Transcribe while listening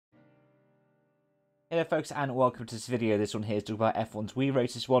Hello folks and welcome to this video. This one here is talking about F1's We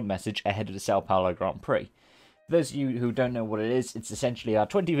Races 1 message ahead of the Sao Paulo Grand Prix. For those of you who don't know what it is, it's essentially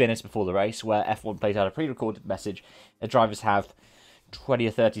 20 minutes before the race where F1 plays out a pre-recorded message. The drivers have 20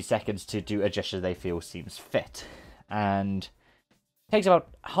 or 30 seconds to do a gesture they feel seems fit. And it takes about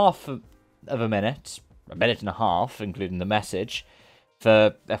half of a minute and a half, including the message,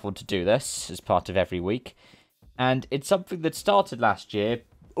 for F1 to do this as part of every week. And it's something that started last year,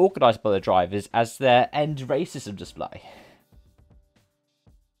 organised by the drivers as their end racism display,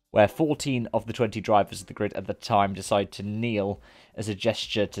 where 14 of the 20 drivers of the grid at the time decided to kneel as a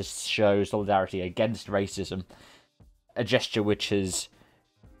gesture to show solidarity against racism, a gesture which has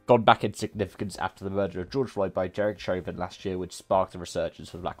gone back in significance after the murder of George Floyd by Derek Chauvin last year, which sparked a resurgence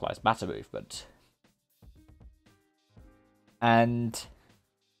for the Black Lives Matter movement. And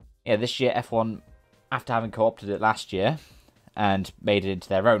yeah, this year F1, after having co-opted it last year and made it into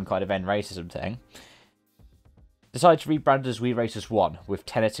their own kind of end racism thing, decided to rebrand as We Races 1, with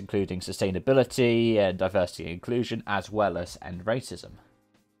tenets including sustainability and diversity and inclusion, as well as end racism.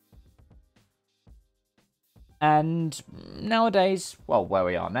 And nowadays, well, where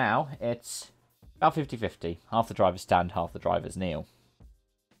we are now, it's about 50-50. Half the drivers stand, half the drivers kneel.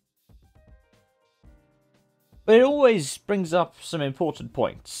 But it always brings up some important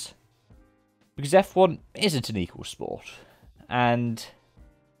points, because F1 isn't an equal sport. And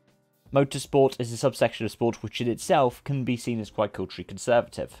motorsport is a subsection of sport which in itself can be seen as quite culturally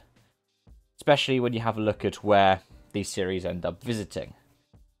conservative. Especially when you have a look at where these series end up visiting.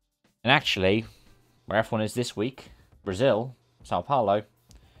 And actually, where F1 is this week, Brazil, Sao Paulo,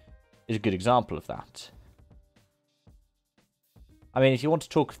 is a good example of that. I mean, if you want to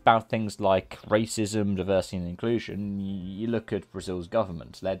talk about things like racism, diversity and inclusion, you look at Brazil's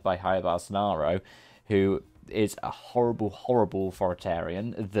government, led by Jair Bolsonaro, who is a horrible, horrible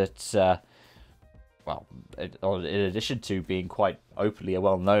authoritarian that, well, in addition to being quite openly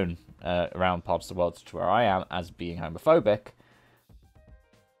well-known around parts of the world to where I am as being homophobic,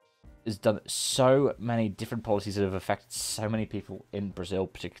 has done so many different policies that have affected so many people in Brazil,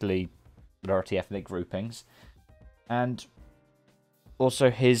 particularly minority ethnic groupings, and also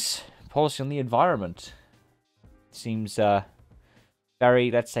his policy on the environment seems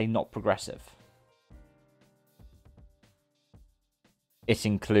very, let's say, not progressive. It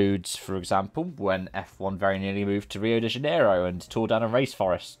includes, for example, when F1 very nearly moved to Rio de Janeiro and tore down a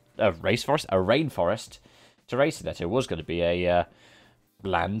rainforest to race in it. It was going to be a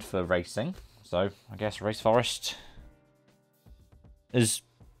land for racing, so I guess rainforest, as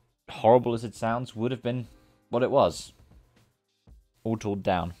horrible as it sounds, would have been what it was. All torn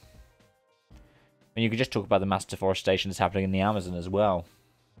down. And you could just talk about the mass deforestation that's happening in the Amazon as well.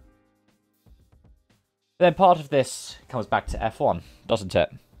 Then part of this comes back to F1, doesn't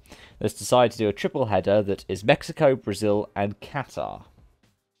it? They've decided to do a triple header that is Mexico, Brazil, and Qatar.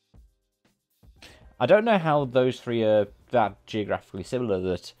 I don't know how those three are that geographically similar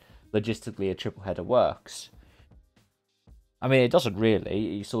that logistically a triple header works. I mean, it doesn't really.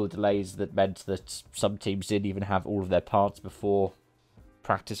 You saw the delays that meant that some teams didn't even have all of their parts before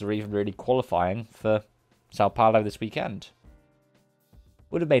practice or even really qualifying for Sao Paulo this weekend.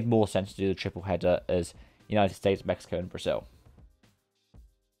 Would have made more sense to do the triple header as United States, Mexico, and Brazil.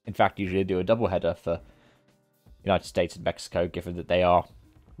 In fact, usually do a double header for United States and Mexico, given that they are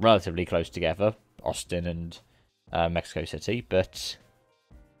relatively close together, Austin and Mexico City, but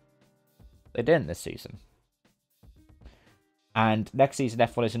they didn't this season. And next season,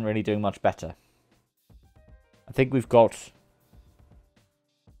 F1 isn't really doing much better. I think we've got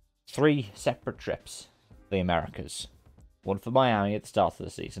 3 separate trips to the Americas. One for Miami at the start of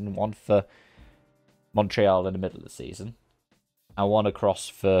the season, one for Montreal in the middle of the season, and one across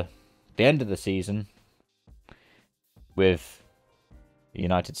for the end of the season with the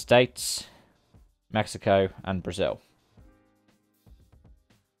United States, Mexico, and Brazil.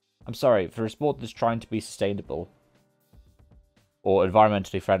 I'm sorry, for a sport that's trying to be sustainable or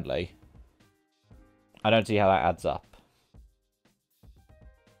environmentally friendly, I don't see how that adds up.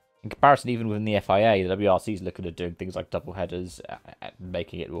 In comparison, even within the FIA, the WRC is looking at doing things like double headers,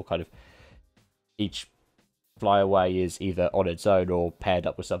 making it all kind of, each flyaway is either on its own or paired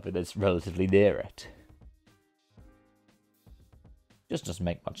up with something that's relatively near it. Just doesn't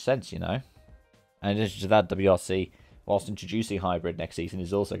make much sense, you know. And in addition to that, WRC, whilst introducing hybrid next season,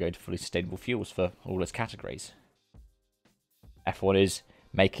 is also going to fully sustainable fuels for all its categories. F1 is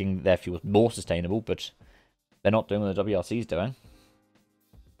making their fuels more sustainable, but they're not doing what the WRC is doing.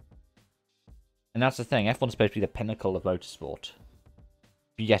 And that's the thing, F1 is supposed to be the pinnacle of motorsport.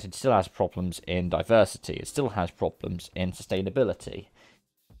 But yet it still has problems in diversity, it still has problems in sustainability.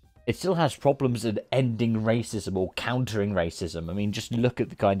 it still has problems in ending racism or countering racism. I mean, just look at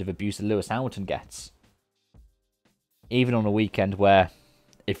the kind of abuse that Lewis Hamilton gets. Even on a weekend where,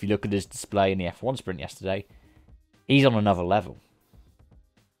 if you look at his display in the F1 sprint yesterday, he's on another level.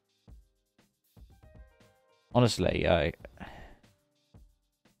 Honestly, a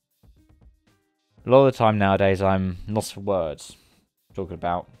lot of the time nowadays I'm lost for words talking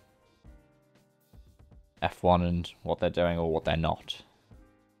about F1 and what they're doing or what they're not.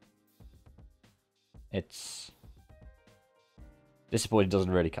 It's disappointing,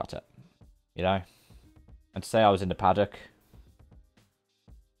 doesn't really cut it, you know? And to say I was in the paddock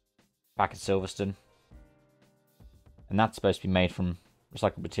back at Silverstone, and that's supposed to be made from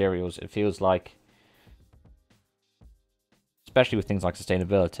recycled materials, it feels like, especially with things like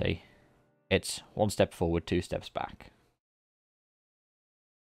sustainability, it's one step forward, two steps back.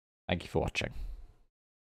 Thank you for watching.